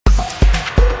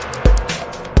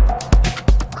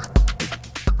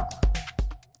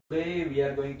Today we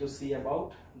are going to see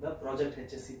about the project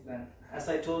HSE plan. As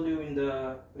I told you in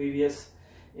the previous,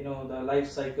 the life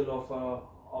cycle of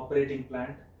operating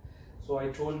plant. So I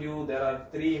told you there are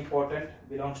three important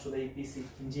belongs to the EPC: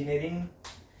 engineering,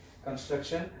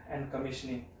 construction and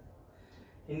commissioning.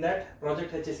 In that,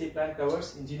 project HSE plan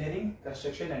covers engineering,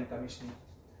 construction and commissioning.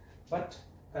 But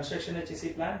construction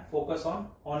HSE plan focus on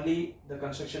only the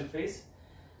construction phase,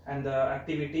 and the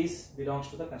activities belongs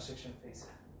to the construction phase.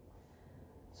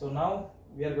 So now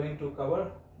we are going to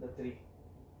cover the three.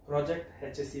 Project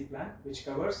HSE plan, which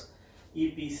covers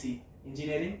EPC,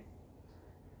 engineering,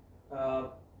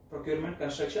 procurement,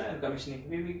 construction and commissioning.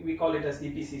 We call it as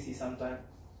EPCC sometimes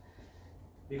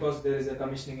because there is a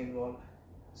commissioning involved.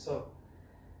 So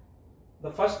the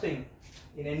first thing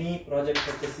in any project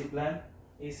HSE plan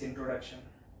is introduction.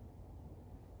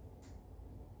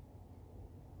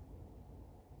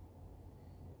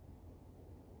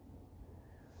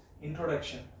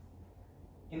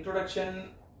 Introduction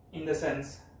in the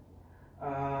sense,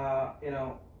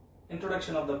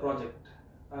 introduction of the project,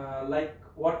 like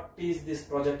what is this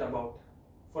project about.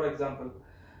 For example,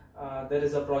 there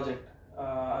is a project,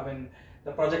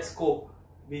 the project scope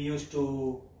we used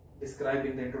to describe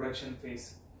in the introduction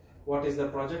phase. What is the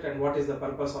project and what is the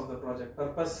purpose of the project?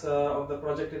 Purpose of the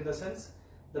project in the sense,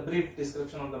 the brief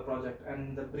description of the project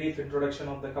and the brief introduction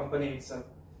of the company itself.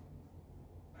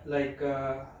 Like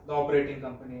the operating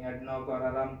company at Adnok or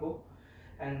Aramco,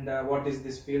 and what is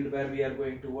this field where we are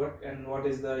going to work, and what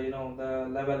is the the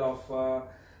level of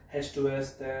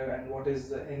H2S there, and what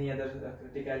is any other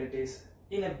criticalities.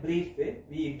 In a brief way,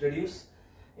 we introduce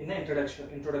in the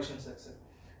introduction section.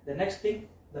 The next thing,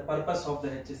 the purpose of the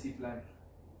HSE plan.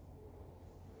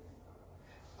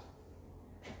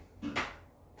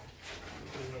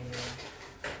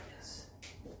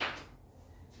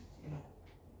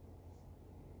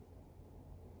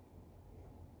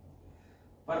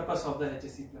 Purpose of the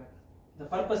HSE plan. The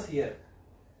purpose here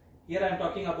I am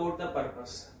talking about the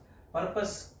purpose.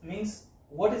 Purpose means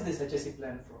what is this HSE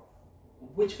plan for?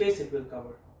 Which phase it will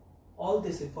cover? All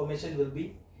this information will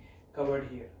be covered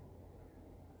here.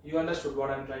 You understood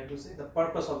what I am trying to say? The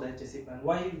purpose of the HSE plan.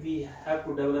 Why we have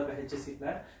to develop a HSE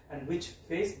plan and which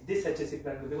phase this HSE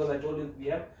plan will, because I told you we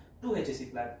have two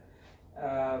HSE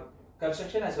plan.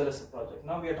 Construction as well as the project.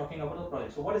 Now we are talking about the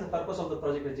project. So what is the purpose of the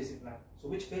project HSE plan? So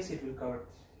which phase it will cover?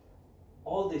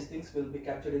 All these things will be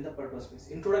captured in the purpose phase.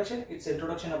 Introduction, it's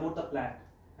introduction about the plant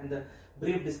and the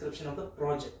brief description of the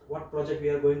project. What project we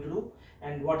are going to do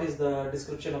and what is the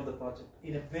description of the project.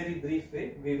 In a very brief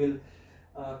way, we will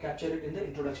capture it in the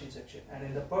introduction section. And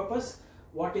in the purpose,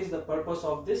 what is the purpose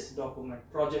of this document,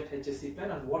 project HSE plan,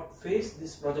 and what phase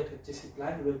this project HSE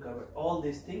plan will cover. All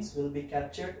these things will be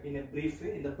captured in a brief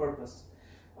way in the purpose.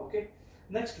 Okay.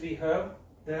 Next we have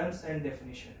terms and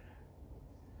definition.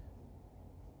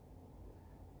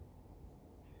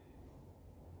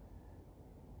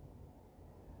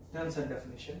 Terms and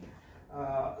definition.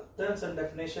 Terms and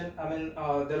definition,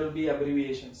 there will be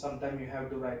abbreviations. Sometimes you have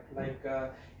to write like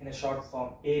in a short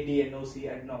form, ADNOC,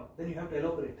 ADNOC. Then you have to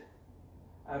elaborate.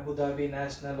 Abu Dhabi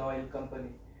National Oil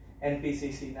Company,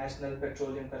 NPCC, National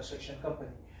Petroleum Construction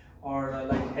Company, or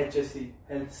like HSE,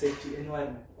 Health, Safety,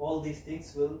 Environment. All these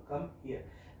things will come here.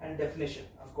 And definition,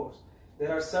 of course. There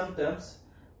are some terms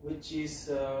which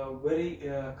is very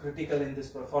critical in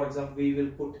this. For example, we will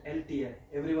put LTI.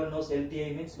 Everyone knows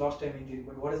LTI means lost time injury,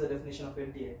 but what is the definition of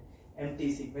LTI?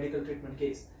 MTC, medical treatment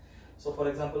case. So for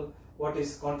example, what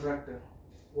is contractor?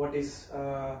 What is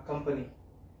company?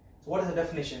 So what is the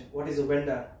definition? What is a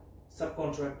vendor?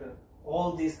 Subcontractor?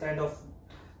 All these kind of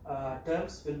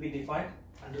terms will be defined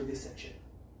under this section.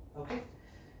 Okay.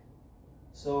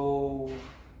 So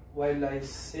while I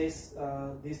say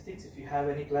these things, if you have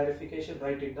any clarification,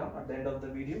 write it down at the end of the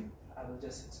video. I will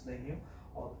just explain you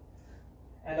all.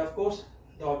 And of course,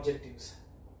 the objectives.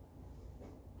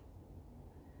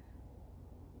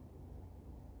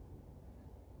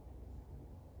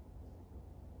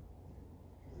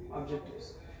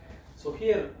 Objectives. So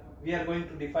here we are going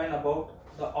to define about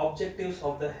the objectives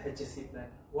of the HSE plan.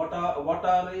 What are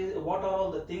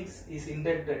all the things is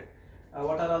intended?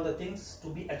 What are all the things to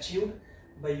be achieved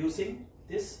by using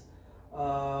this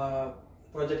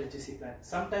project HSE plan?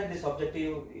 Sometimes this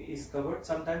objective is covered,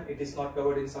 sometimes it is not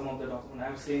covered in some of the documents. I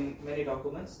have seen many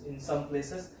documents in some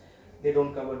places they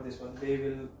don't cover this one. They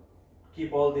will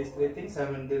keep all these three things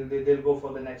and they'll go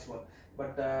for the next one.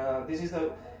 But this is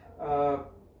a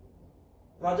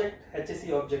project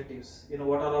HSE objectives.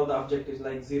 What are all the objectives,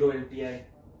 like zero LTI,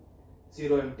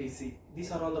 zero MTC.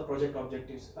 These are all the project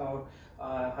objectives, or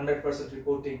 100%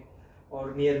 reporting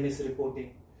or near miss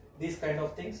reporting. These kind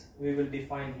of things we will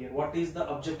define here. What is the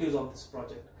objectives of this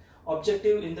project?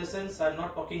 Objective in the sense, I'm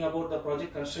not talking about the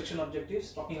project construction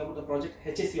objectives, talking about the project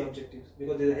HSE objectives,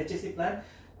 because there's a HSE plan.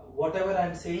 Whatever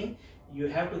I'm saying, you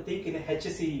have to think in a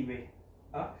HSE way.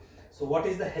 So what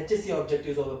is the HSE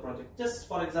objectives of the project? Just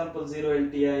for example, 0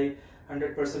 LTI,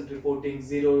 100% reporting,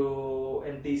 0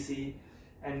 MTC,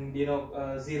 and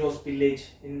 0 spillage.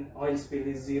 In oil spill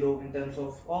is 0. In terms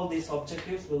of all these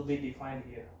objectives will be defined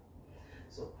here.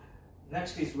 So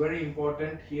next is very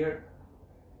important here.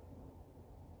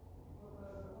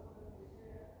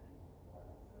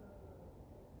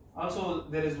 Also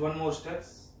there is one more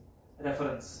steps,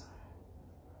 reference.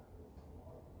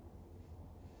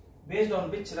 Based on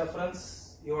which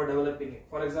reference you are developing it.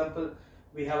 For example,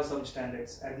 we have some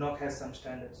standards, ADNOC has some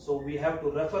standards, so we have to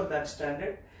refer that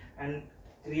standard and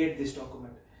create this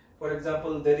document. For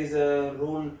example, there is a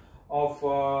rule of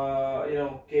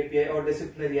KPI or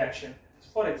disciplinary action.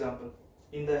 For example,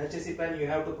 in the HSE plan you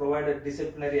have to provide a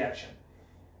disciplinary action.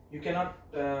 You cannot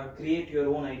create your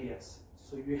own ideas,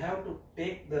 so you have to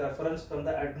take the reference from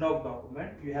the ADNOC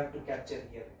document. You have to capture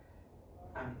here.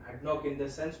 And ADNOC in the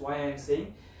sense, why I am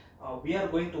saying, we are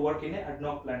going to work in a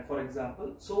ADNOC plan, for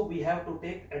example, so we have to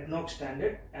take ADNOC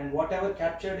standard, and whatever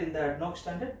captured in the ADNOC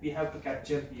standard we have to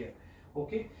capture here.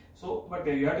 Okay, so but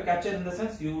you have to capture in the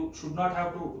sense, you should not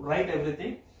have to write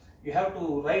everything. You have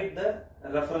to write the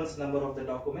reference number of the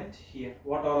document here.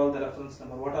 What are all the reference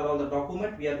number, what are all the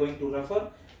document we are going to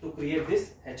refer to create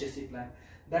this HSE plan.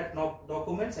 That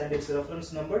documents and its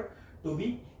reference number to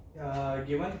be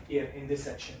given here in this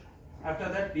section. After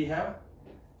that we have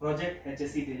project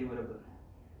HSE deliverable.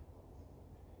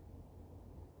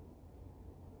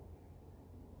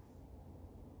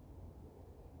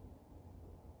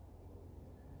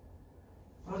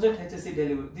 Project HSE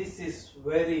deliverable, this is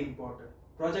very important.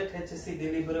 Project HSE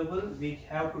deliverable, we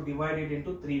have to divide it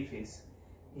into 3 phases: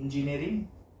 engineering,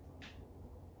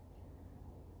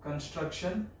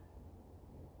 construction,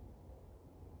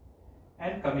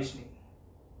 and commissioning.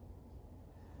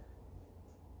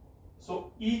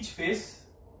 So each phase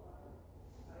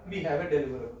we have a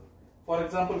deliverable. For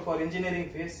example, for engineering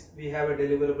phase we have a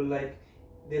deliverable, like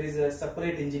there is a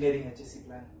separate engineering HSE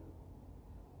plan.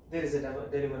 There is a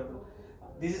deliverable.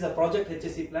 This is a project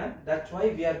HSE plan. That's why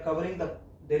we are covering the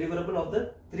deliverable of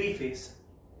the 3 phase.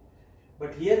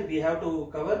 But here we have to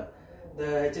cover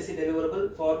the HSE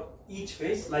deliverable for each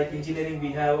phase. Like engineering,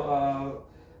 we have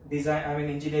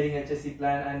engineering HSE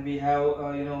plan, and we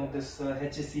have this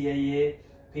HSEIA,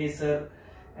 PACER,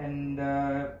 and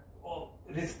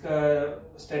risk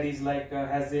studies like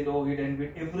hazard, OHID, and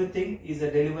WID. Everything is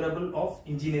a deliverable of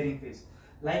engineering phase.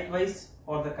 Likewise,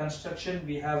 for the construction,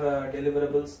 we have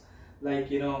deliverables like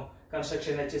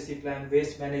construction HSE plan,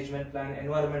 waste management plan,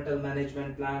 environmental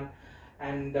management plan,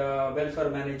 and welfare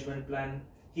management plan,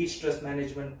 heat stress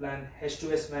management plan,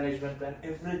 H2S management plan.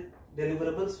 Every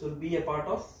deliverables will be a part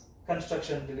of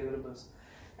construction deliverables.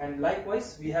 And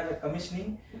likewise, we have a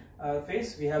commissioning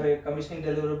phase. We have a commissioning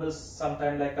deliverables,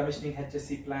 sometime like commissioning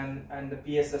HSE plan and the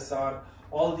PSSR.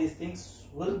 All these things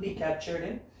will be captured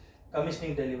in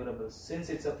commissioning deliverables. Since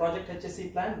it's a project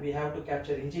HSE plan, we have to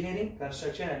capture engineering,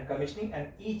 construction, and commissioning,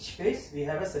 and each phase we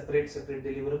have a separate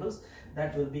deliverables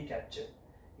that will be captured.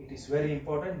 It is very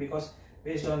important because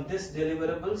based on this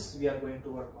deliverables we are going to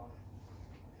work on.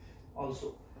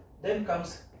 Also, then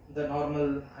comes the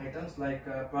normal items like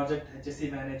project HSE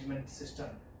management system.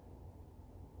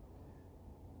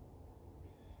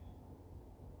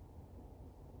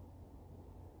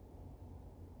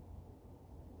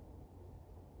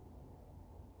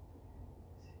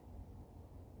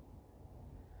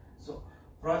 So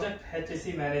project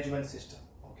HSE management system.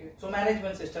 Okay, so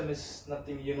management system is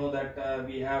nothing, that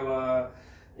we have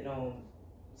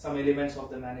some elements of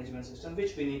the management system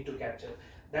which we need to capture.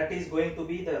 That is going to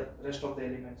be the rest of the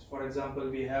elements. For example,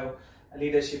 we have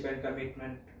leadership and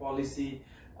commitment policy,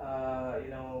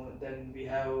 then we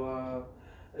have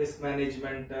risk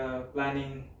management,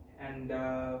 planning, and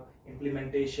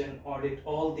implementation, audit.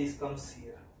 All these comes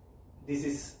here. This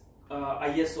is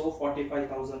ISO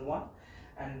 45001,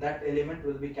 and that element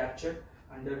will be captured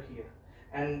under here.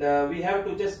 And we have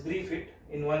to just brief it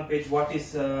in one page what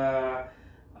is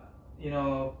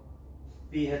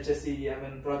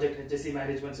PHSE, project HSE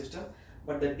management system,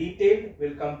 but the detail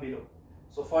will come below.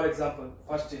 So for example,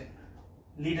 first in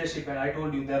leadership, and I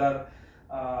told you there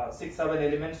are 6-7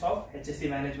 elements of HSE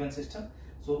management system.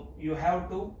 So you have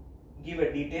to give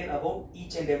a detail about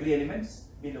each and every elements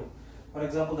below. For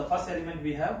example, the first element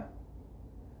we have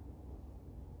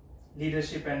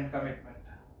leadership and commitment.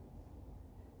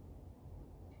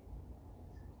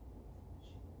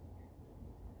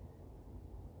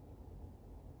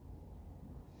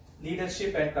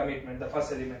 Leadership and commitment, the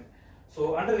first element.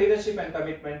 So under leadership and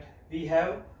commitment, we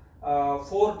have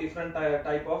 4 different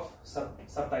type of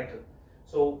subtitle.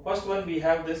 So first one, we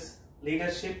have this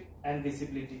leadership and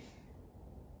visibility.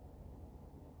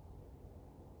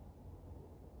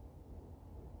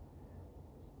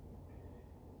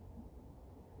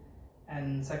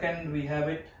 And second, we have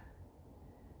it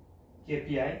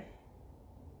KPI,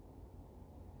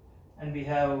 and we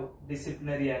have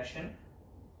disciplinary action,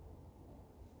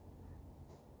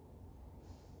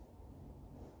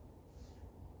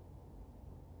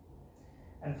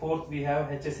 and fourth, we have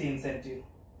HSE incentive.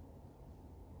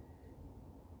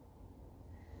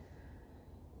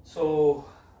 So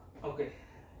okay,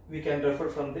 we can refer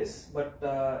from this, but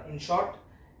in short,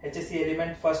 HSE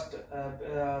element first,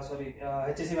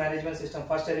 HSE management system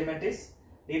first element is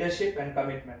leadership and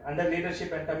commitment. Under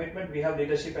leadership and commitment, we have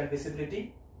leadership and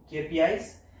visibility,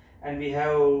 KPIs, and we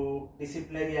have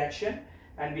disciplinary action,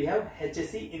 and we have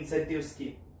HSE incentive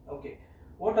scheme. Okay,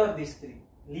 what are these three?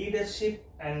 Leadership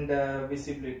and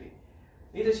visibility.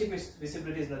 Leadership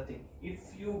visibility is nothing.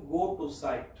 If you go to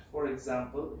site, for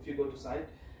example, if you go to site,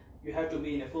 you have to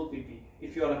be in a full PP.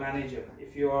 If you are a manager,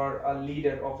 if you are a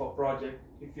leader of a project,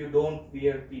 if you don't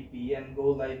wear PP and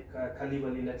go like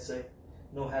Khalibali, let's say,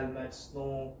 no helmets,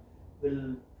 no,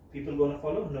 will people gonna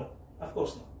follow? No, of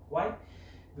course not. Why?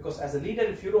 Because as a leader,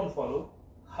 if you don't follow,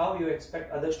 how you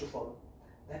expect others to follow?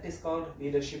 That is called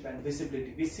leadership and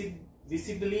visibility.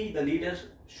 Visibly, the leader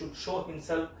should show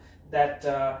himself that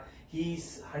he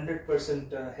is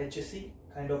 100% HSE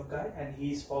kind of guy, and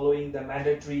he is following the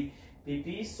mandatory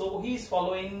PP, so he is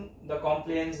following the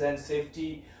compliance and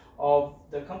safety of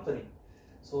the company.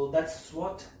 So that's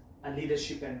what a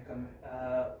leadership and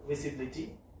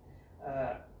visibility.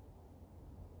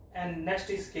 And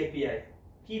next is KPI,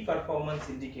 key performance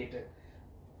indicator.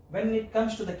 When it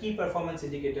comes to the key performance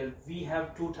indicator, we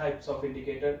have 2 types of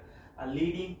indicator, a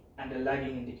leading and a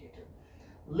lagging indicator.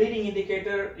 Leading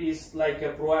indicator is like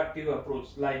a proactive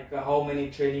approach, like how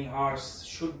many training hours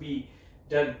should be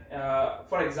done.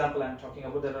 For example, I'm talking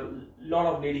about, there are a lot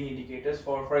of leading indicators.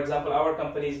 For example, our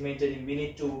company is maintaining, we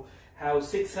need to have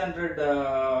 600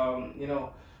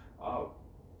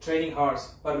 training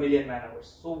hours per million man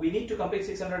hours. So we need to complete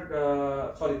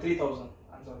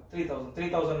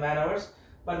 3,000 man hours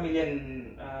per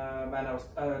million man hours,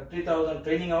 3,000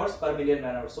 training hours per million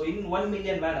man hours. So in 1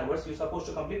 million man hours, you're supposed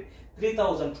to complete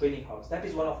 3,000 training hours. That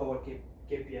is one of our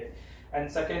KPI.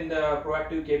 And second,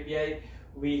 proactive KPI,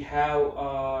 we have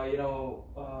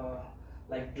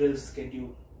like drill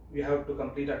schedule. You have to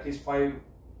complete at least 5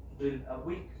 drill a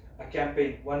week, a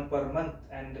campaign 1 per month,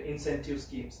 and incentive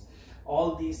schemes.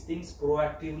 All these things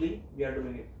proactively we are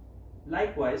doing it.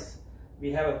 Likewise,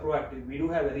 we have a proactive, we do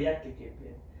have a reactive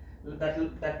KPI.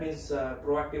 That means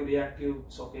proactive, reactive,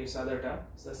 it's okay, it's other term.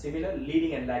 So similar,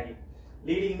 leading and lagging.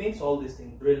 Leading means all these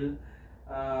things, drill,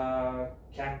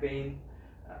 campaign,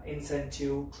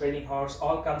 incentive, training hours,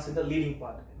 all comes in the leading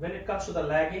part. When it comes to the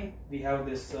lagging, we have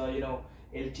this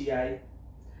LTI,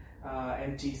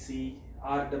 MTC,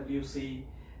 RWC,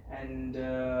 and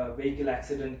vehicle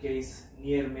accident case,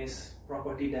 near miss,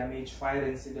 property damage, fire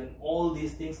incident. All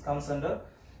these things comes under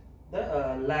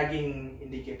the lagging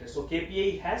indicator. So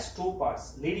KPI has 2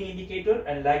 parts, leading indicator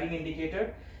and lagging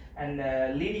indicator. And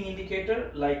leading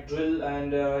indicator like drill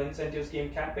and incentive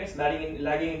scheme campaigns, lagging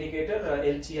indicator,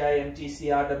 LTI, MTC,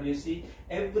 RWC,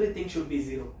 everything should be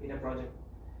 0 in a project.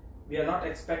 We are not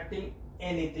expecting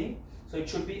anything, so it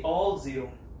should be all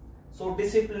 0. So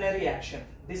disciplinary action.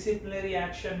 Disciplinary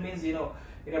action means, in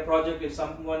a project, if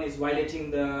someone is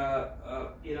violating the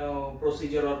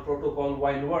procedure or protocol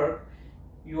while work,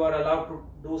 you are allowed to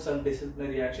do some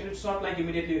disciplinary action. It's not like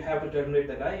immediately you have to terminate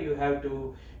the guy. You have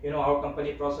to, our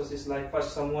company process is like,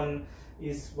 first someone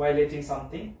is violating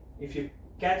something. If you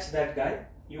catch that guy,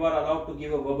 you are allowed to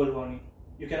give a verbal warning.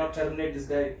 You cannot terminate this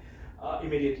guy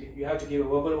immediately. You have to give a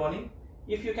verbal warning.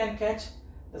 If you can catch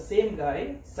the same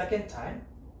guy second time,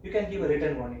 you can give a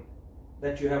written warning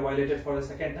that you have violated for the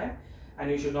second time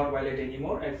and you should not violate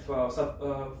anymore. If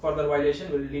further violation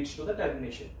will lead to the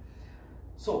termination.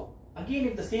 So again,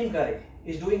 if the same guy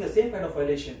is doing the same kind of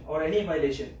violation or any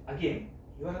violation, again,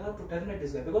 you are allowed to terminate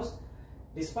this guy, because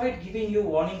despite giving you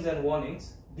warnings and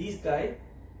warnings, this guy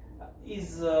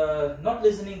is not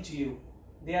listening to you.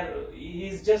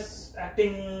 He's just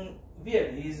acting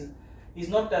weird. He's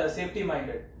not safety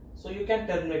minded. So you can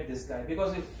terminate this guy,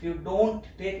 because if you don't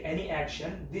take any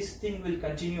action, this thing will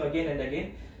continue again and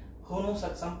again. Who knows,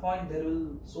 at some point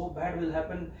so bad will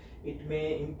happen. It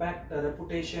may impact the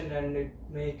reputation and it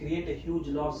may create a huge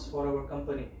loss for our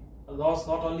company. A loss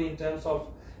not only in terms of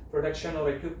production or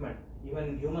equipment,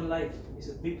 Even human life is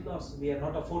a big loss. We are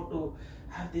not afford to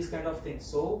have these kind of things.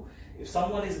 So if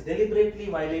someone is deliberately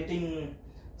violating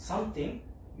something,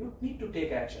 you need to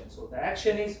take action. So the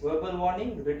action is verbal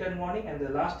warning, written warning, and the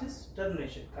last is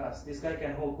termination. Cause this guy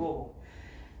can go home.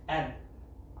 And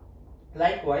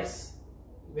likewise,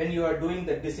 when you are doing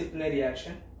the disciplinary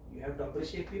action, you have to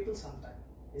appreciate people sometime,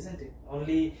 isn't it?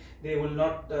 Only they will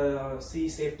not see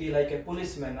safety like a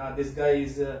policeman. This guy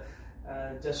is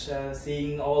just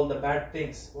seeing all the bad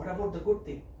things. What about the good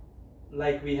thing?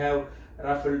 Like we have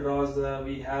raffle draws,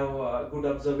 we have good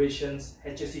observations,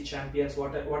 HSE champions,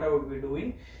 whatever we're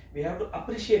doing, we have to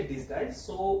appreciate these guys.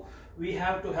 So we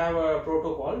have to have a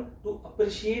protocol to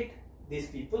appreciate these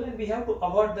people, and we have to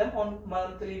award them on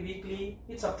monthly, weekly,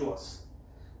 it's up to us.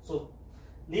 So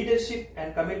leadership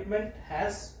and commitment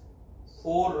has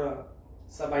 4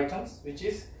 sub items, which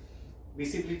is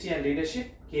visibility and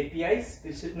leadership, KPIs,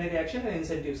 disciplinary action, and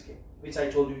incentive scheme, which I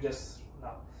told you just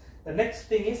now. The next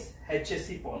thing is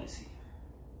HSE policy.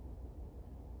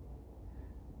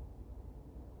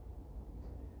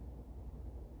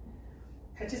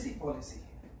 HSE policy.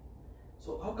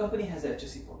 So our company has a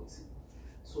HSE policy.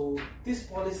 So this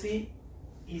policy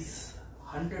is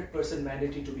 100%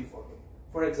 mandatory to be followed.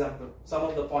 For example, some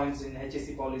of the points in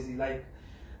HSE policy, like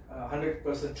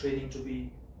 100% training to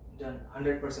be done,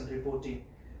 100% reporting,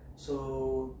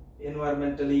 so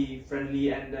environmentally friendly,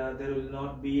 and there will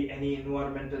not be any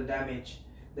environmental damage.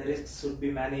 The risks should be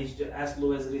managed as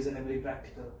low as reasonably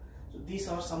practical. So these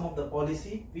are some of the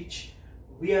policy which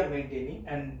we are maintaining,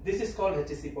 and this is called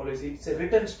HSE policy. It's a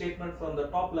written statement from the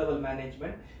top level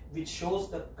management which shows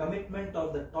the commitment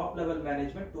of the top level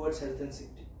management towards health and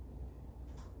safety.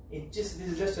 This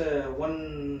is just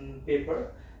one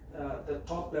paper. The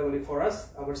top level for us,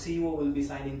 our CEO will be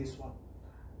signing this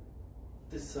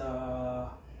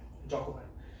document.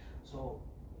 So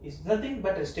it's nothing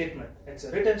but a statement. It's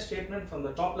a written statement from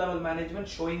the top level management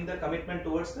showing the commitment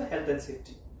towards the health and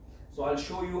safety. So I'll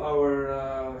show you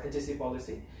our HSE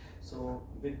policy. So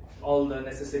with all the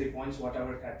necessary points,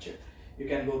 whatever captured, you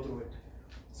can go through it.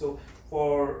 So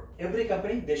for every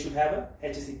company, they should have a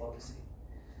HSE policy.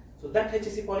 So that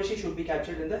HSE policy should be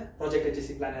captured in the project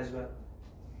HSE plan as well.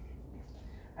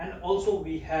 And also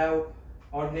we have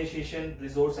organization,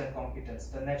 resource and competence,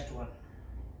 the next one.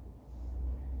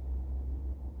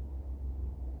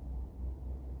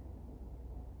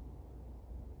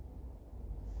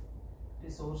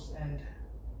 Resource and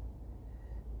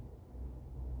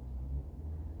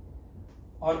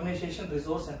organization,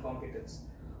 resource and competence.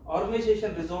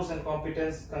 Organization, resource and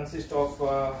competence consist of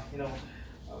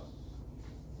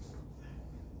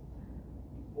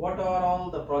what are all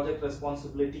the project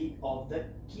responsibility of the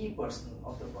key person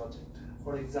of the project.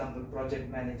 For example,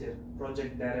 project manager,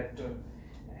 project director,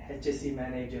 HSE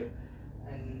manager,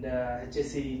 and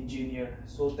HSE engineer.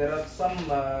 So there are some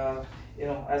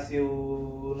as you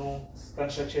know,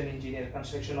 construction engineer,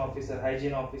 construction officer,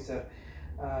 hygiene officer,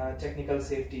 technical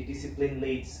safety, discipline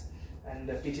leads, and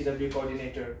PTW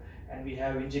coordinator, and we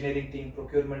have engineering team,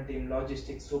 procurement team,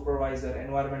 logistics supervisor,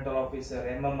 environmental officer,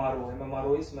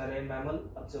 MMRO is marine mammal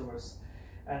observers,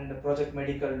 and project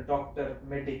medical, doctor,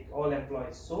 medic, all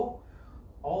employees. So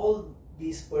all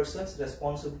these persons'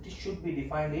 responsibility should be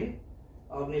defined in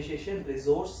organization,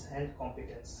 resource and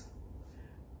competence.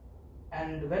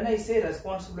 And when I say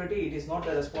responsibility, it is not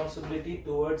a responsibility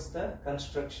towards the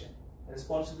construction,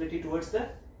 responsibility towards the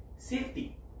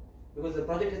safety, because the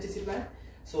project HSE plan.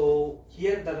 So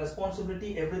here the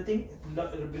responsibility, everything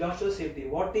belongs to the safety.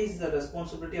 What is the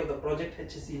responsibility of the project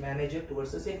HSE manager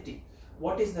towards the safety?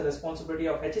 What is the responsibility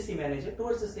of HSE manager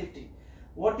towards the safety?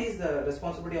 What is the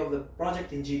responsibility of the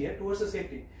project engineer towards the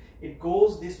safety? It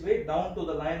goes this way down to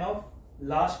the line of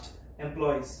last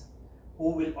employees who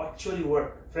will actually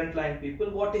work, frontline people.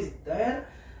 What is their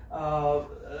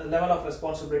level of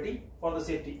responsibility for the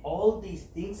safety? All these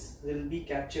things will be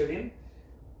captured in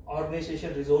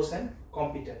organization, resource and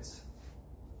competence.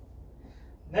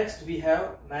 Next we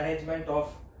have management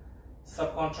of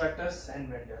subcontractors and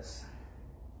vendors.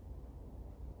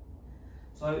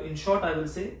 So in short I will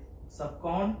say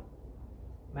subcon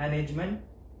management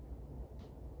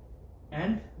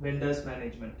and vendors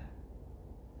management.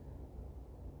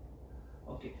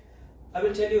 Okay, I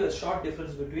will tell you a short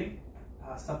difference between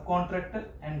subcontractor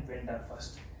and vendor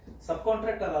first.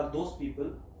 Subcontractor are those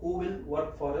people who will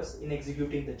work for us in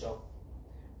executing the job.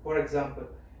 For example,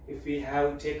 if we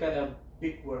have taken a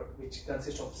big work which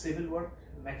consists of civil work,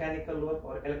 mechanical work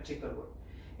or electrical work,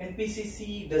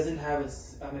 NPCC doesn't have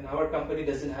our company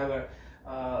doesn't have a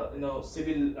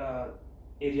civil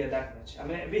area that much.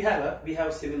 We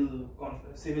have civil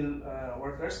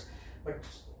workers, but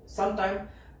sometimes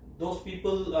those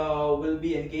people will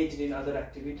be engaged in other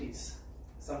activities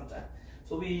sometime.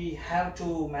 So we have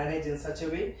to manage in such a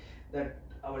way that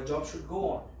our job should go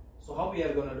on. So how we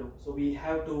are going to do? So we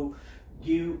have to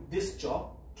give this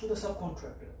job to the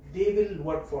subcontractor. They will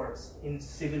work for us in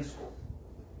civil scope.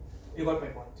 You got my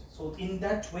point. So in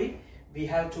that way, we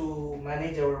have to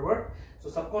manage our work. So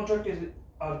subcontractors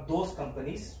are those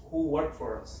companies who work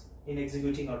for us in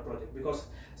executing our project, because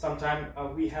sometimes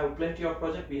we have plenty of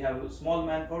project, we have small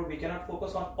manpower, we cannot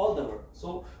focus on all the work.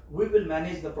 So we will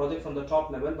manage the project from the top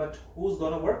level, but who's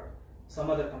gonna work? Some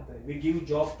other company. We give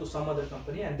job to some other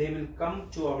company and they will come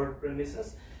to our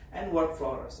premises and work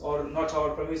for us, or not our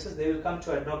premises, they will come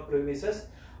to ad hoc premises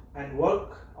and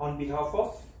work on behalf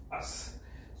of us.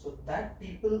 So that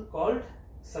people called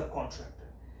subcontractor.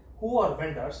 Who are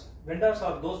vendors? Vendors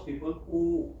are those people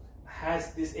who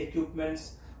has these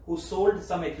equipments, who sold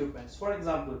some equipments. For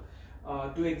example,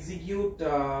 to execute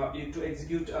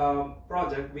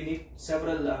project, we need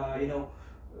several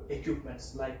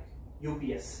equipments like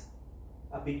UPS,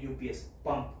 a big UPS,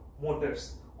 pump,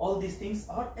 motors. All these things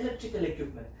are electrical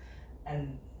equipment,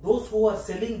 and those who are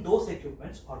selling those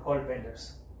equipments are called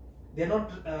vendors. They are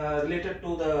not related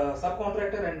to the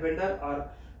subcontractor, and vendor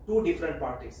are two different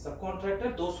parties.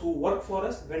 Subcontractor, those who work for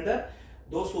us; vendor,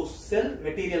 those who sell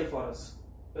material for us,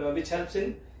 which helps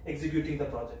in executing the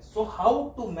project. So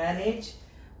how to manage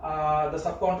the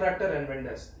subcontractor and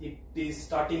vendors? It is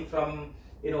starting from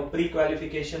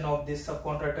pre-qualification of this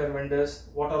subcontractor vendors.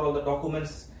 What are all the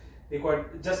documents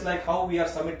required? Just like how we are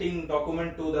submitting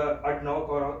document to the ADNOC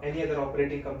or any other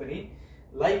operating company,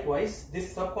 likewise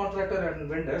this subcontractor and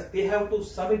vendors, they have to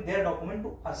submit their document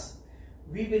to us.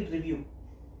 We will review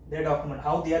their document,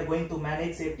 how they are going to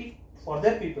manage safety for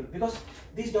their people, because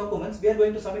these documents we are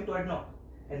going to submit to ADNOC,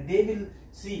 and they will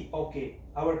see, okay,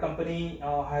 our company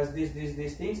has these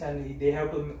things, and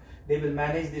they will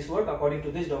manage this work according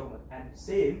to this document. And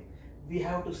same, we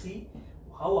have to see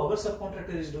how our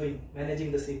subcontractor is doing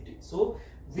managing the safety. So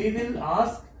we will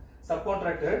ask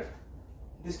subcontractor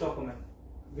this document.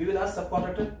 We will ask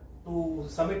subcontractor to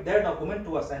submit their document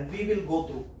to us, and we will go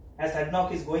through, as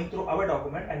ADNOC is going through our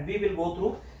document, and we will go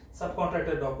through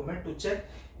subcontractor document to check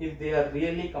if they are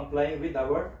really complying with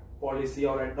our policy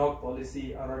or ADNOC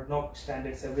policy or ADNOC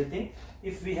standards, everything.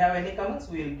 If we have any comments,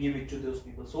 we will give it to those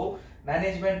people. So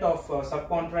management of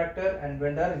subcontractor and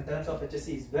vendor in terms of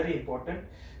HSE is very important.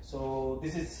 So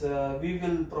this is we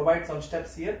will provide some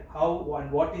steps here, how and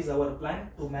what is our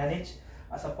plan to manage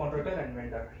a subcontractor and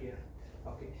vendor here.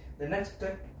 Okay, the next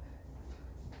step,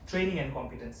 training and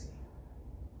competency.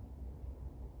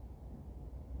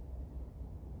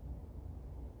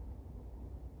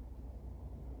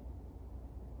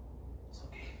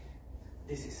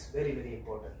 This is very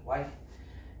important. Why?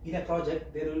 In a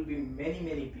project there will be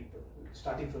many people,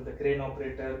 starting from the crane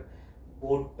operator,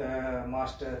 boat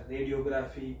master,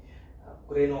 radiography,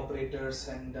 crane operators,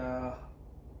 and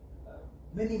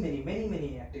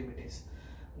many activities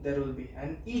there will be,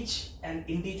 and each and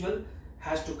individual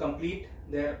has to complete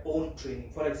their own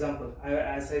training. For example,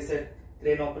 as I said,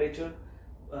 crane operator,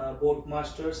 boat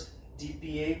masters,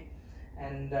 DPA,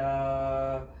 and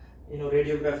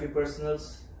radiography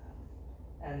personals,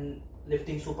 and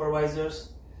lifting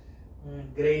supervisors,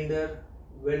 grinder,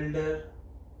 welder.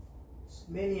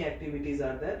 Many activities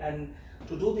are there, and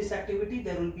to do this activity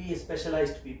there will be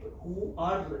specialized people who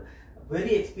are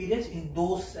very experienced in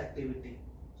those activities.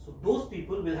 So those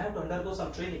people will have to undergo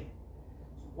some training.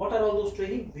 So what are all those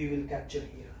training? We will capture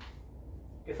here.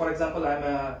 Okay, for example, I am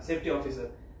a safety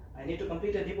officer. I need to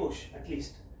complete a debauch at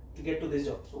least to get to this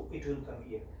job. So it will come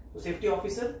here. So safety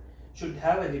officer should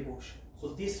have a debauch.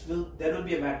 So there will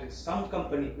be a matrix. Some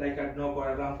company like ADNOC or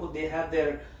Aramco, they have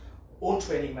their own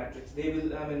training matrix. They will,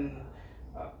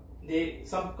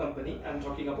 some company I'm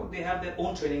talking about, they have their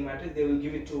own training matrix. They will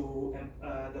give it to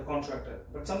the contractor.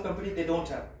 But some company they don't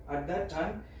have. At that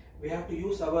time, we have to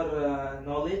use our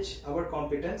knowledge, our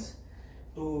competence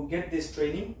to get this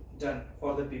training done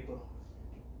for the people.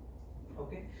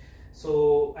 Okay.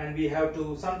 So, and we have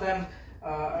to sometime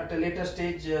at a later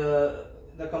stage.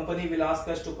 The company will ask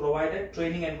us to provide a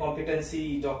training and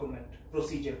competency document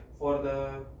procedure for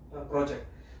the project.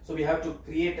 So we have to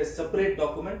create a separate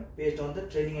document based on the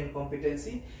training and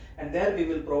competency, and there we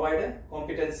will provide a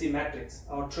competency matrix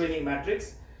or training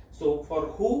matrix. So for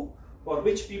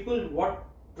which people, what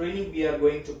training we are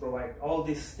going to provide, all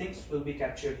these things will be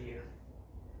captured here.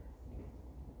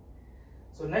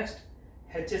 So next,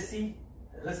 HSE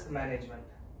risk management.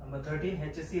 Number 13,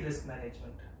 HSE risk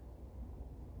management.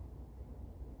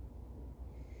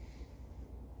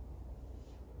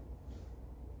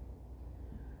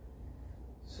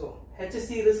 So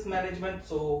HSE risk management,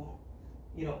 so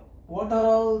what are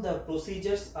all the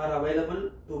procedures are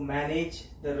available to manage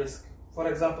the risk. For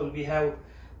example, we have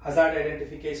hazard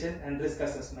identification and risk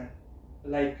assessment,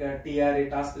 like TRA,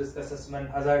 task risk assessment,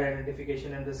 hazard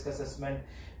identification and risk assessment.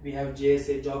 We have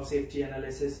JSA, job safety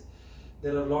analysis.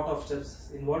 There are a lot of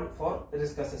steps involved for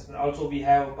risk assessment. Also, we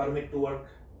have permit to work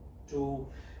to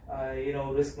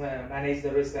manage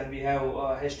the risk, and we have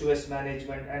H2S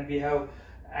management, and we have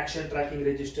action tracking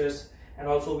registers, and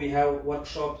also we have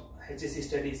workshops, HSE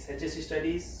studies. HSE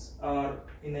studies are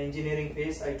in the engineering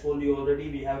phase. I told you already,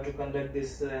 we have to conduct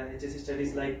this HSE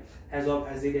studies like HAZOP,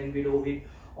 HAZID, NVID, OVID.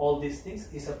 All these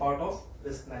things is a part of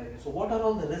risk management. So what are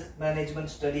all the risk management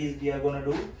studies we are going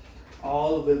to do?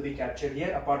 All will be captured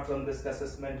here, apart from risk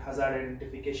assessment, hazard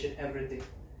identification, everything.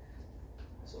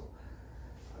 So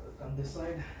I will come this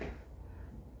side.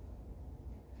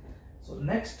 So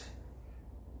next,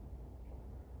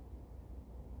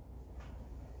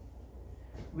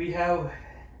 we have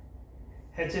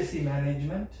HSE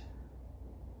management.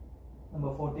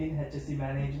 Number 14, HSE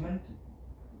management.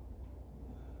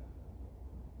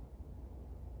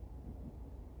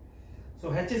 So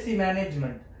HSE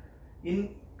management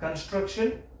in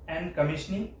construction and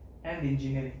commissioning and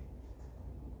engineering.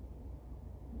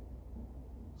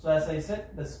 So as I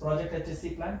said, this project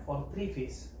HSE plan for 3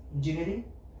 phases: engineering,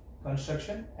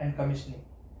 construction and commissioning.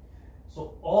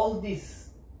 So all these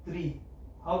 3,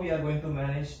 how we are going to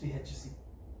manage the HSE.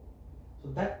 So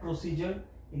that procedure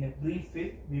in a brief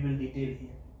way we will detail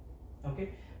here.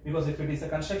 Okay, because if it is a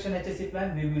construction HSE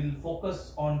plan, we will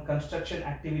focus on construction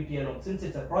activity alone. Since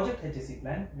it's a project HSE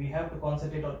plan, we have to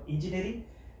concentrate on engineering,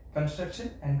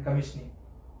 construction and commissioning.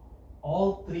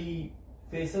 All 3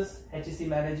 phases HSE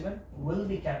management will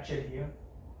be captured here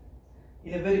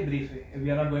in a very brief way. We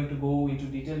are not going to go into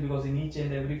detail, because in each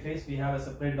and every phase we have a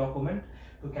separate document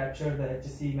to capture the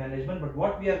HSE management, but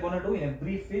what we are going to do in a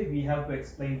brief way we have to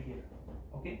explain here.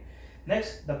 Okay,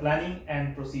 next, the planning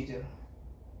and procedure.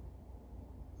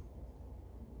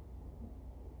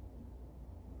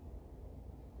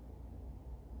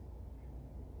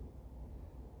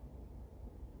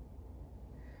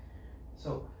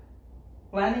 So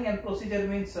planning and procedure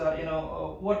means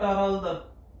what are all the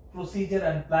procedure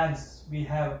and plans we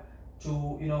have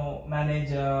to manage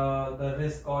the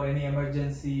risk or any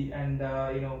emergency, and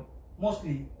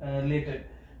mostly related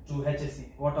to HSE.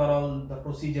 What are all the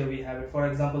procedure we have? For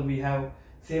example, we have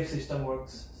safe system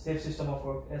works, safe system of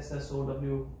work,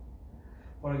 SSOW.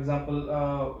 For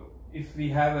example, if we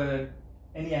have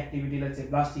any activity, let's say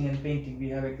blasting and painting, we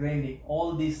have a grinding,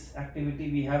 all this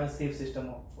activity we have a safe system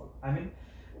of work. I mean,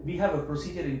 we have a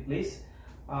procedure in place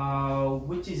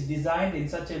which is designed in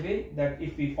such a way that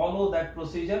if we follow that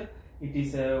procedure, it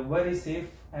is a very safe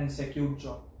and secure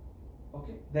job.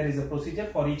 Okay, there is a procedure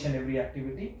for each and every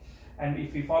activity, and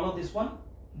if we follow this one,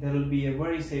 there will be a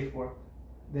very safe work.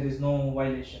 There is no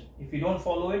violation. If we don't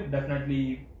follow it,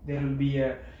 definitely there will be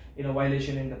a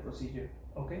violation in the procedure.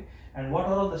 Okay, and what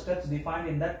are all the steps defined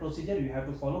in that procedure? You have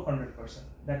to follow 100%.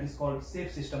 That is called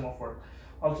safe system of work.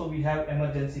 Also, we have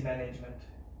emergency management.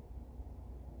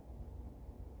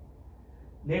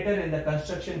 Later in the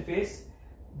construction phase,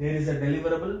 there is a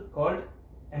deliverable called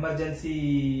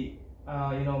emergency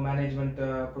management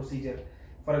procedure.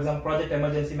 For example, project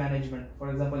emergency management.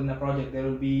 For example, in a project there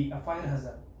will be a fire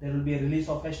hazard, there will be a release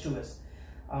of H2S.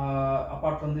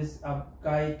 Apart from this, a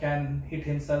guy can hit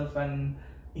himself and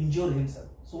injure himself.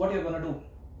 So what you're gonna do?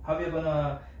 How you're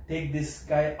gonna take this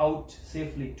guy out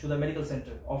safely to the medical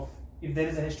center? If there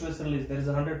is a H2S release, there is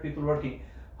 100 people working.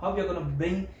 How you're gonna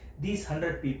bring these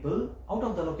 100 people out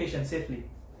of the location safely?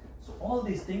 So all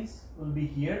these things will be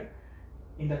here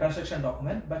in the construction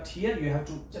document, but here you have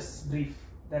to just brief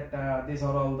that these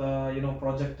are all the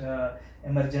project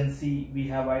emergency we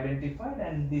have identified,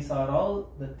 and these are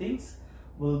all the things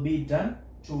will be done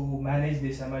to manage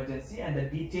this emergency, and the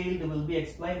detailed will be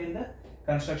explained in the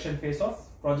construction phase of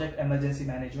project emergency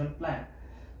management plan.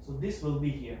 So this will be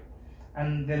here,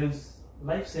 and there is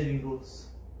life-saving rules.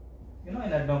 In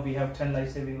ADNOC we have 10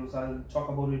 life-saving rules. I'll talk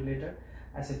about it later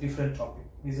as a different topic.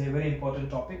 This is a very important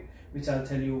topic which I'll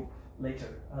tell you later.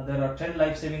 There are 10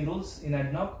 life-saving rules in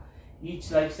ADNOC.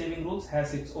 Each life-saving rules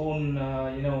has its own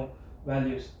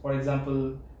values. For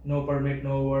example, no permit,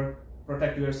 no work,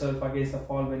 protect yourself against the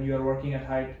fall when you are working at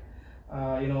height,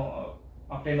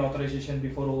 obtain authorization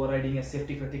before overriding a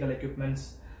safety critical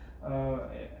equipments,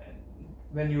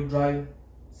 when you drive,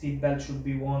 seat belt should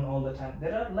be worn all the time.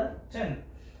 There are like 10,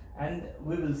 and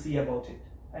we will see about it,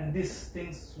 and these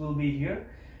things will be here.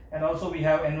 And also we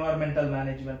have environmental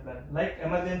management plan. Like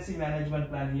emergency management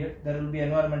plan, here there will be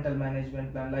environmental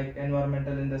management plan. Like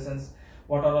environmental in the sense,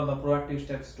 what are all the proactive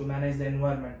steps to manage the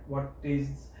environment, what is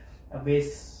a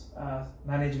waste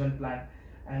management plan,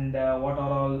 and what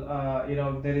are all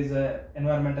if there is a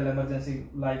environmental emergency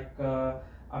like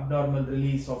abnormal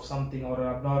release of something or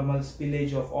abnormal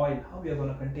spillage of oil, how we are going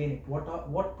to contain it,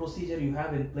 what procedure you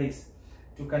have in place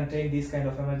to contain this kind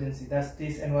of emergency. That's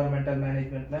this environmental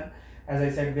management plan. As I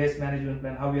said, waste management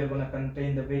plan, how we are going to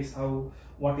contain the waste,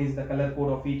 what is the color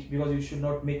code of each, because you should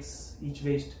not mix each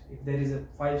waste. If there is a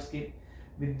 5 skip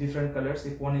with different colors,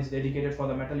 if one is dedicated for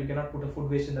the metal, you cannot put a food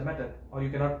waste in the metal, or you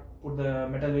cannot put the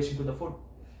metal waste into the food.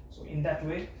 So in that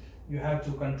way you have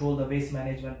to control the waste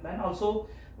management plan. Also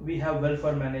we have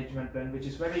welfare management plan, which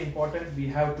is very important. We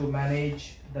have to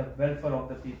manage the welfare of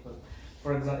the people.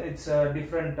 For example, it's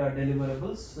different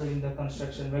deliverables in the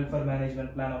construction welfare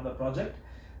management plan of the project.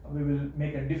 We will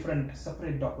make a different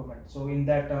separate document. So in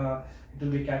that it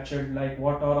will be captured like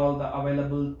what are all the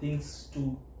available things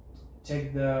to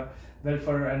check the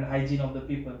welfare and hygiene of the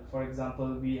people. For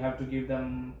example, we have to give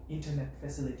them internet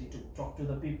facility to talk to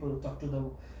the people, talk to the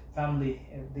family.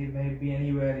 They may be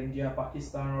anywhere, India,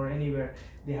 Pakistan, or anywhere.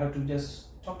 They have to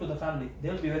just talk to the family. They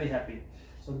will be very happy.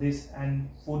 So this, and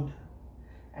food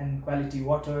and quality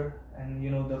water, and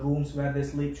the rooms where they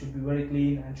sleep should be very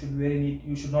clean and should be very neat.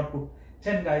 You should not put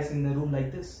 10 guys in the room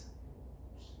like this.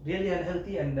 Really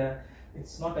unhealthy, and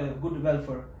it's not a good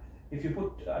welfare. If you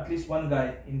put at least 1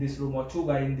 guy in this room or 2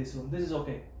 guys in this room, this is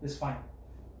okay, this is fine.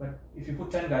 But if you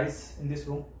put 10 guys in this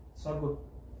room, it's not good.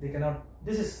 They cannot.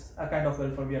 This is a kind of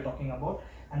welfare we are talking about,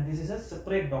 and this is a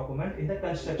separate document in the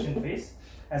construction phase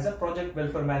as a project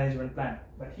welfare management plan.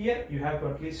 But here you have to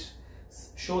at least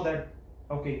show that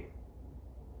okay,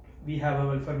 we have a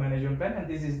welfare management plan, and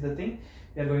this is the thing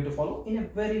we are going to follow in a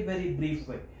very, very brief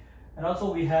way. And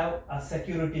also we have a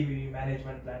security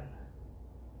management plan.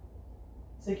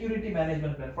 Security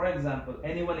management plan, for example,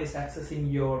 anyone is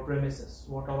accessing your premises,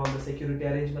 what are all the security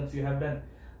arrangements you have done?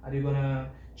 Are you gonna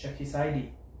check his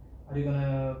ID? Are you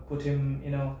gonna put him,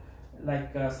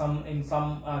 like in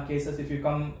some cases, if you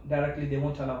come directly, they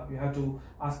won't allow. You have to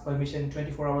ask permission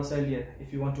 24 hours earlier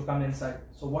if you want to come inside.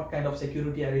 So what kind of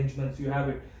security arrangements you have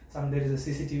it? There is a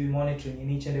CCTV monitoring in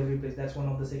each and every place. That's one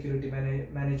of the security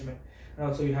management. And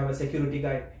also you have a security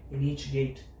guy in each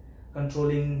gate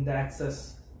controlling the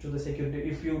access to the security.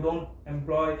 If you don't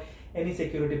employ any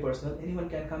security personnel, anyone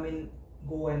can come in,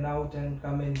 go and out and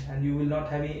come in, and you will not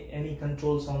have any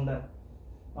controls on them.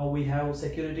 Now we have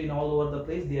security in all over the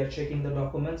place. They are checking the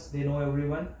documents. They know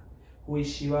everyone, who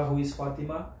is Shiva, who is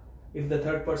Fatima. If the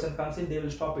third person comes in, they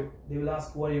will stop it. They will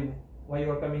ask, who are you? Why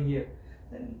you are coming here?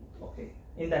 Then okay,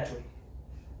 in that way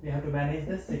we have to manage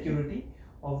the security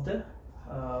of the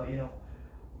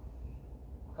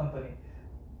company.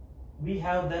 We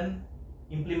have then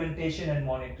implementation and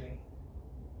monitoring.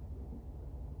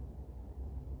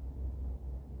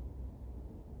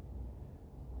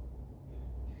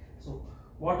 So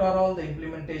what are all the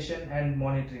implementation and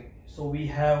monitoring? So we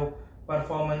have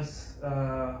performance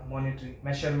monitoring,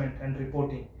 measurement and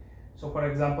reporting. So for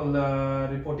example, the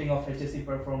reporting of HSE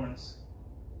performance,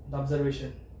 the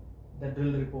observation, the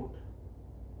drill report,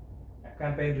 a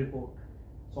campaign report,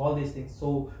 so all these things.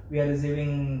 So we are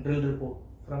receiving drill report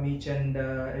from each and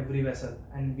every vessel,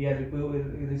 and we are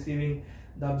receiving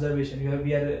the observation.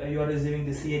 You are receiving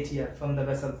the CATR from the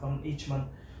vessel from each month.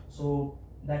 So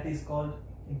that is called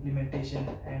implementation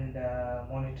and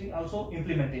monitoring. Also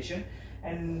implementation,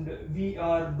 and we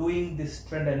are doing this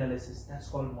trend analysis. That's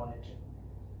called monitoring,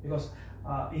 because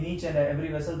in each and every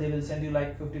vessel they will send you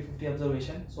like 50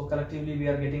 observation. So collectively we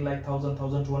are getting like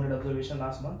 1200 observation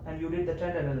last month, and you did the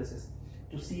trend analysis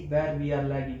to see where we are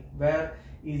lagging, where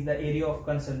is the area of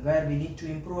concern, where we need to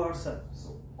improve ourselves.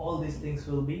 So all these things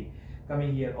will be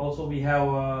coming here. Also we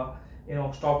have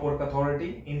stop work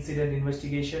authority, incident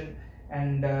investigation,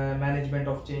 and management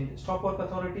of change. Stop work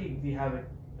authority, we have it.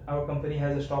 Our company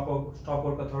has a stop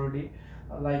work authority.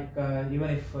 Even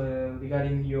if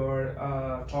regarding your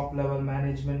top level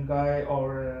management guy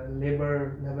or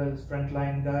labor level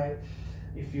frontline guy,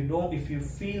 if you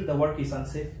feel the work is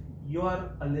unsafe, you are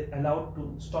allowed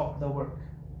to stop the work.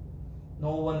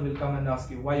 No one will come and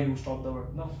ask you why you stop the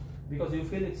work. No, because you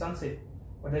feel it's unsafe.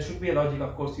 But there should be a logic.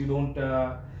 Of course, you don't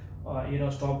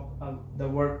stop the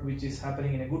work which is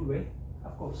happening in a good way,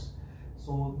 of course.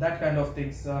 So that kind of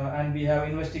things. And we have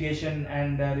investigation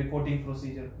and reporting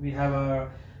procedure. We have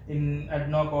in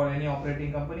ADNOC or any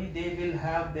operating company, they will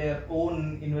have their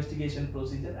own investigation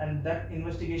procedure, and that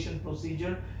investigation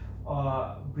procedure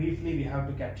briefly we have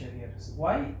to capture here. So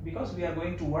why? Because we are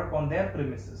going to work on their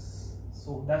premises.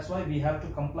 So that's why we have to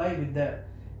comply with that.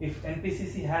 If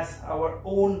NPCC has our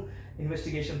own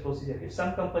investigation procedure, if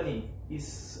some company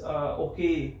is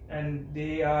okay and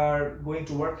they are going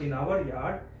to work in our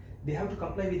yard, they have to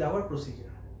comply with our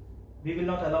procedure. We will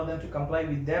not allow them to comply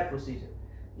with their procedure.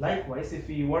 Likewise, if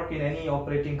we work in any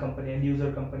operating company, end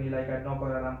user company like ADNOC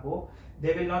or Aramco,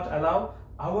 they will not allow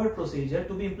our procedure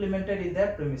to be implemented in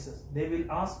their premises. They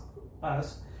will ask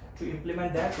us to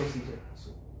implement their procedure.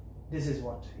 So this is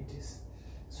what it is.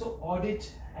 So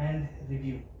audit and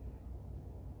review.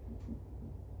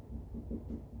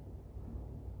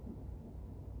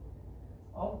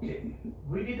 Okay,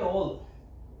 we did all.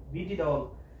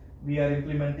 We are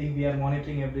implementing, we are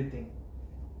monitoring everything.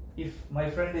 If my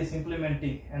friend is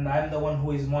implementing and I am the one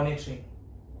who is monitoring,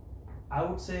 I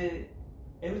would say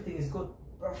everything is good,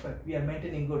 perfect, we are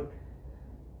maintaining good,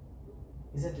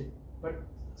 isn't it? But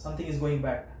something is going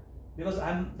bad, because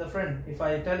I'm the friend. If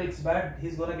I tell it's bad,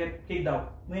 he's gonna get kicked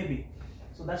out, maybe.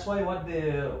 So that's why what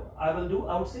I will do,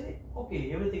 I would say,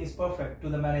 okay, everything is perfect to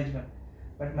the management.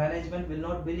 But management will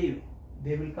not believe.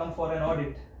 They will come for an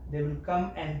audit. They will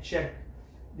come and check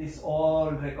this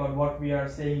all record, what we are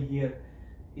saying here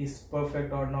is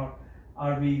perfect or not.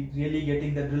 Are we really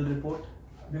getting the drill report?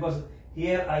 Because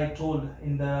here I told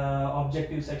in the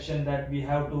objective section that we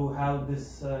have to have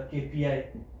this KPI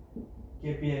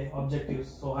objectives,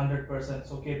 so 100%.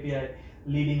 So KPI,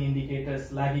 leading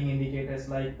indicators, lagging indicators,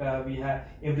 like we have,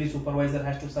 every supervisor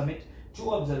has to submit 2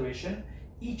 observation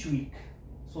each week.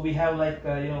 So we have like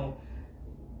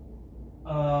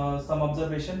some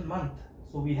observation month.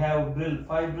 So we have drill,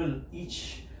 5 drill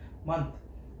each month,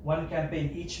 1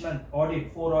 campaign each month,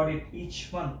 audit, 4 audit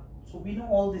each month. So we know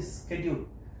all this schedule,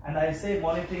 and I say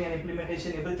monitoring and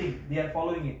implementation, everything, they are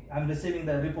following it. I'm receiving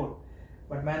the report.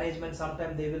 But management,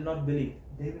 sometimes they will not believe.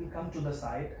 They will come to the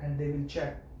site and they will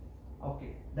check.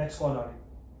 Okay, that's called audit.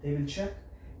 They will check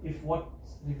if what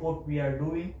report we are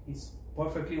doing is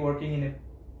perfectly working in a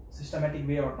systematic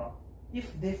way or not.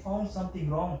 If they found something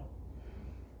wrong,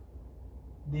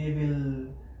 they will,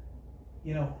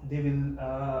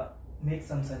 make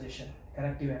some suggestion,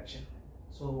 corrective action.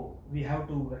 So we have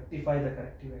to rectify the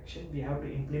corrective action, we have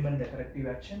to implement the corrective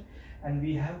action, and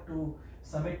we have to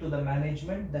submit to the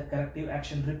management the corrective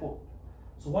action report.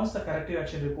 So once the corrective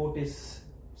action report is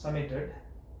submitted,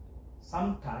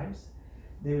 sometimes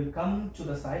they will come to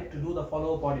the site to do the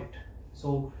follow-up audit.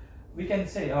 So we can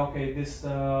say, okay, this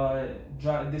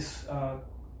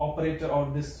operator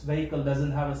or this vehicle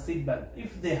doesn't have a seat belt.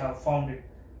 If they have found it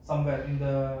somewhere in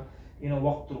the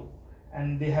walkthrough,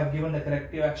 and they have given the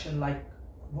corrective action like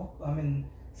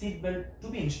seat belt to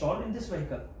be installed in this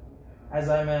vehicle. As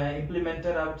I'm an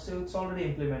implementer, I would say it's already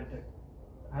implemented,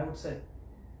 I would say.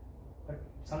 But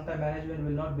sometimes management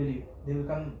will not believe. They will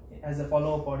come as a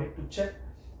follow-up audit to check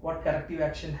what corrective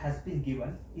action has been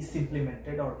given, is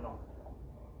implemented or not.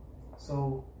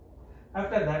 So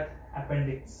after that,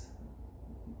 appendix.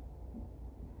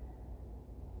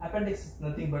 Appendix is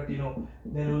nothing but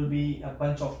there will be a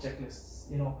bunch of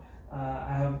checklists.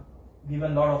 I have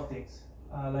given a lot of things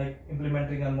like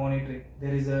implementing and monitoring.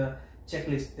 There is a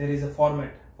checklist, there is a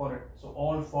format for it. So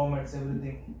all formats,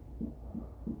 everything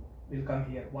will come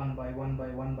here one by one.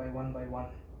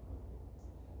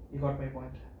 You got my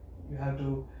point. You have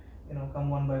to come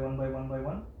one by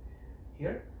one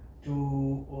here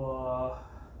to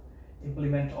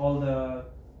implement all the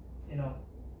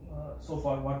so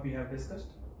far what we have discussed.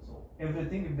 So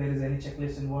everything, if there is any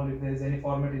checklist involved, if there is any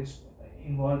format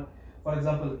involved. For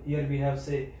example, here we have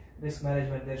say risk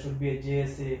management, there should be a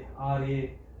JSA, RA,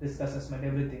 risk assessment,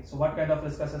 everything. So what kind of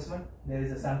risk assessment? There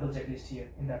is a sample checklist here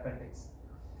in the appendix.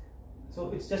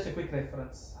 So it's just a quick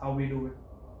reference how we do it.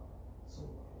 So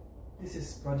this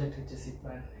is project HSE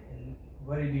plan in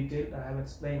very detailed. I have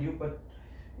explained you, but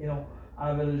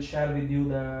I will share with you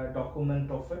the document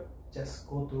of it. Just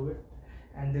go through it,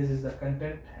 and this is the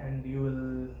content, and you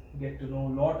will get to know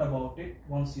a lot about it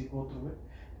once you go through it.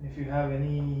 And if you have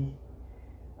any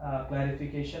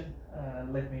clarification,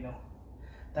 let me know.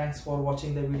 Thanks for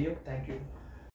watching the video. Thank you.